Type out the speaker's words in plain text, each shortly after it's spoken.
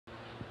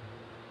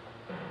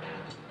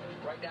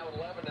Right now at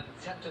 11, an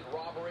attempted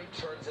robbery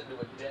turns into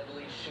a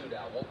deadly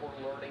shootout. What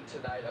we're learning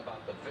tonight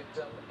about the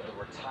victim, the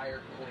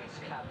retired police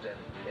captain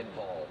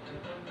involved.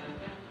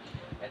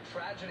 And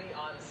tragedy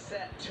on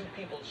set. 2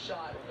 people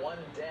shot, 1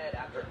 dead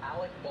after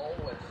Alec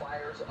Baldwin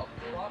fires a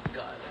prop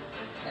gun.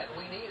 And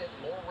we need it.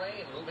 More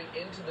rain moving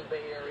into the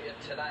Bay Area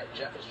tonight.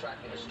 Jeff is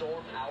tracking the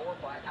storm hour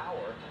by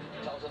hour.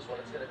 Tells us what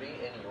it's going to be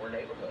in your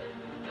neighborhood.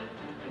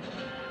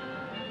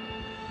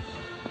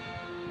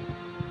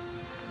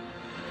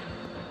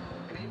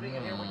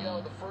 And here we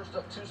go. The first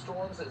of 2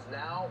 storms is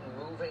now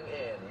moving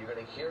in. You're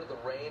going to hear the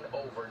rain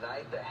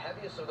overnight. The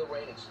heaviest of the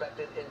rain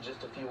expected in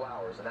just a few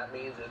hours. And that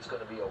means it's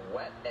going to be a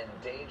wet and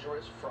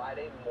dangerous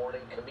Friday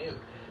morning commute.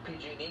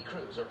 PG&E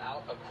crews are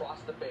out across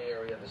the Bay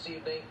Area this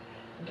evening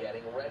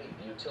getting ready.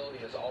 The utility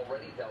has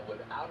already dealt with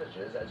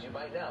outages, as you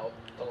might know,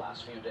 the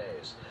last few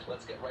days.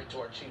 Let's get right to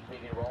our chief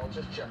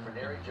meteorologist, Jeff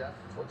Ranieri. Jeff,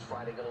 what's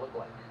Friday going to look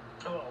like?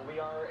 Well, we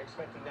are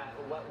expecting that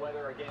wet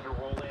weather again to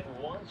roll in.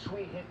 Once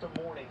we hit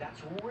the morning, that's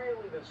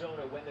really the zone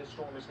of when this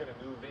storm is going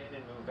to move in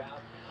and move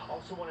out.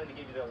 Also wanted to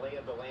give you the lay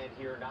of the land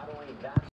here. Not only that,